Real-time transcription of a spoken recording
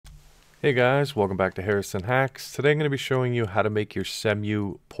Hey guys, welcome back to Harrison Hacks. Today I'm going to be showing you how to make your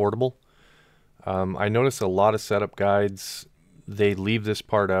Cemu portable. I noticed a lot of setup guides, they leave this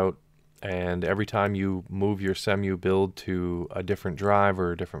part out, and every time you move your Cemu build to a different drive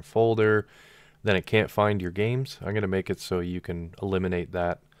or a different folder, then it can't find your games. I'm going to make it so you can eliminate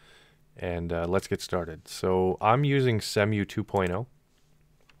that, and let's get started. So I'm using Cemu 2.0.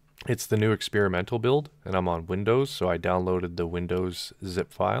 It's the new experimental build, and I'm on Windows, so I downloaded the Windows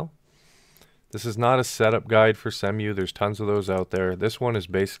zip file. This is not a setup guide for Cemu. There's tons of those out there. This one is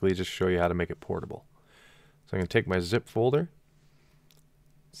basically just show you how to make it portable. So I'm going to take my zip folder,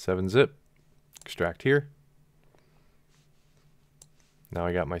 7-zip, extract here. Now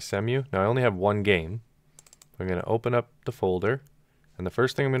I got my Cemu. Now I only have one game. I'm going to open up the folder, and the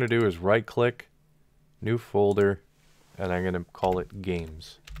first thing I'm going to do is right click, new folder, and I'm going to call it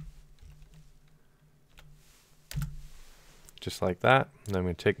games. Just like that. And I'm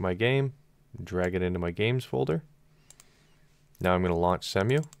going to take my game, drag it into my games folder. Now I'm going to launch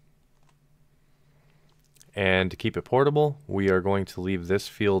Cemu. And to keep it portable, we are going to leave this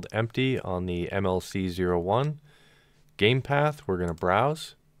field empty on the MLC01. Game path, we're going to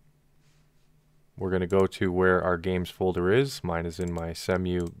browse. We're going to go to where our games folder is. Mine is in my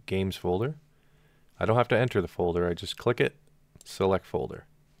Cemu games folder. I don't have to enter the folder, I just click it, select folder.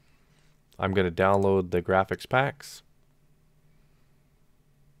 I'm going to download the graphics packs.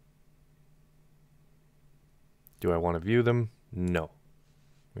 Do I want to view them? No. I'm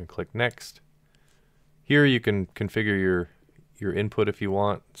going to click next. Here you can configure your input if you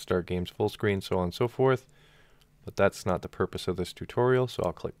want, start games full screen, so on and so forth. But that's not the purpose of this tutorial, so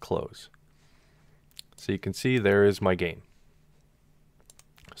I'll click close. So you can see there is my game.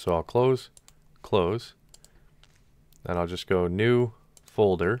 So I'll close, close, and I'll just go new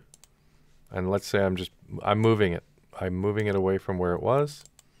folder. And let's say I'm moving it. I'm moving it away from where it was.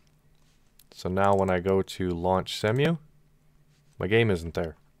 So now when I go to launch Cemu, my game isn't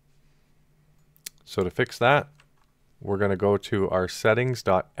there. So to fix that, we're going to go to our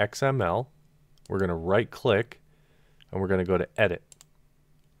settings.xml. We're going to right click and we're going to go to edit.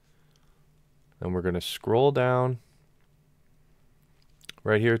 And we're going to scroll down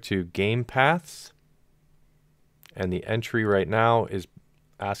right here to game paths. And the entry right now is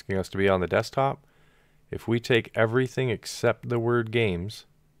asking us to be on the desktop. If we take everything except the word games,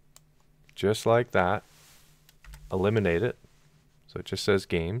 just like that, eliminate it. So it just says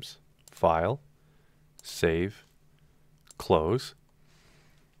games, file, save, close.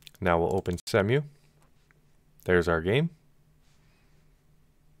 Now we'll open Cemu. There's our game.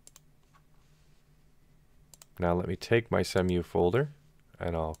 Now let me take my Cemu folder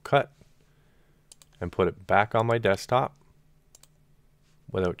and I'll cut and put it back on my desktop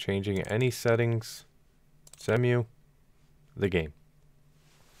without changing any settings. Cemu, the game.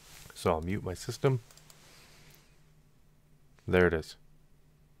 So I'll mute my system. There it is.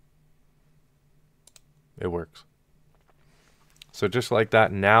 It works. So just like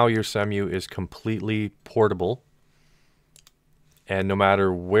that, now your Cemu is completely portable. And no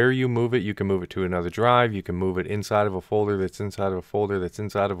matter where you move it, you can move it to another drive. You can move it inside of a folder that's inside of a folder that's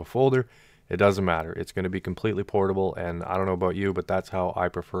inside of a folder. It doesn't matter. It's going to be completely portable. And I don't know about you, but that's how I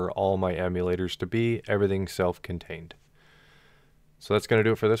prefer all my emulators to be. Everything self-contained. So that's going to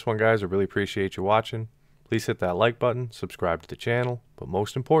do it for this one, guys. I really appreciate you watching. Please hit that like button, subscribe to the channel, but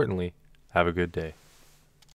most importantly, have a good day.